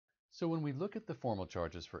So when we look at the formal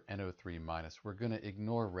charges for NO3-, we're going to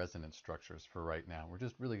ignore resonance structures for right now. We're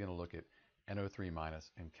just really going to look at NO3-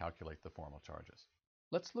 and calculate the formal charges.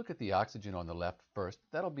 Let's look at the oxygen on the left first.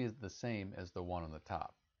 That'll be the same as the one on the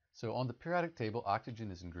top. So on the periodic table, oxygen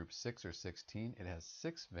is in group 6 or 16. It has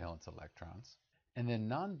 6 valence electrons. And then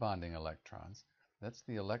non-bonding electrons, that's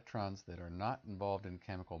the electrons that are not involved in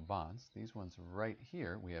chemical bonds. These ones right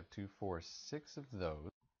here, we have 2, 4, 6 of those.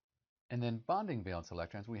 And then bonding valence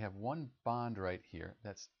electrons, we have one bond right here.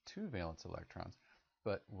 That's 2 valence electrons,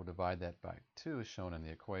 but we'll divide that by 2 as shown in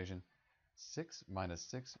the equation. 6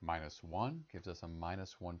 minus 1 gives us a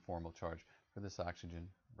 -1 formal charge for this oxygen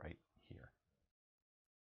right here.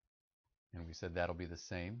 And we said that'll be the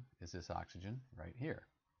same as this oxygen right here.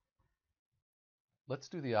 Let's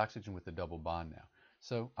do the oxygen with the double bond now.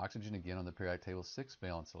 So oxygen again on the periodic table, 6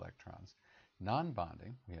 valence electrons.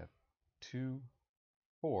 Non-bonding, we have 2,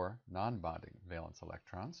 4 non-bonding valence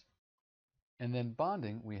electrons. And then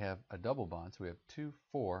bonding, we have a double bond, so we have 2,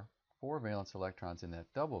 4 valence electrons in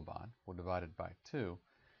that double bond. We'll divide it by 2.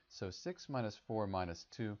 So 6 minus 4 minus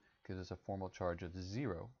 2 gives us a formal charge of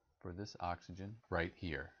 0 for this oxygen right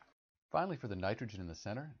here. Finally, for the nitrogen in the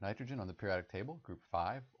center, nitrogen on the periodic table, group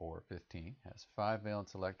 5 or 15, has 5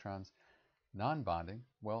 valence electrons. Non-bonding,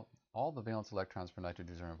 well, all the valence electrons for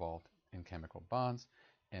nitrogen are involved in chemical bonds.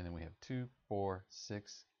 And then we have 2, 4,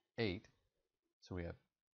 6, 8. So we have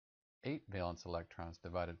 8 valence electrons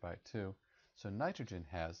divided by 2. So nitrogen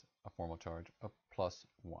has a formal charge of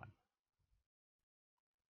 +1.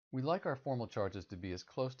 We like our formal charges to be as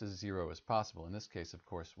close to 0 as possible. In this case, of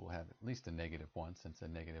course, we'll have at least a -1 since a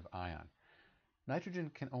negative ion.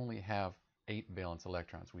 Nitrogen can only have 8 valence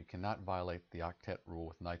electrons. We cannot violate the octet rule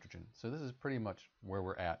with nitrogen. So this is pretty much where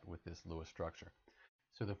we're at with this Lewis structure.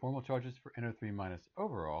 So the formal charges for NO3-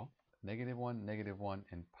 overall, -1, -1,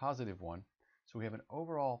 and +1. So we have an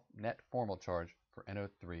overall net formal charge for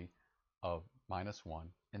NO3 of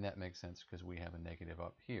 -1, and that makes sense because we have a negative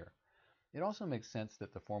up here. It also makes sense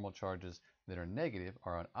that the formal charges that are negative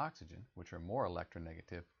are on oxygen, which are more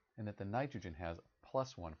electronegative, and that the nitrogen has a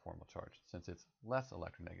 +1 formal charge, since it's less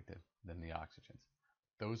electronegative than the oxygens.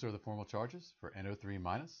 Those are the formal charges for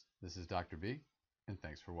NO3-. This is Dr. B, and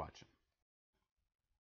thanks for watching.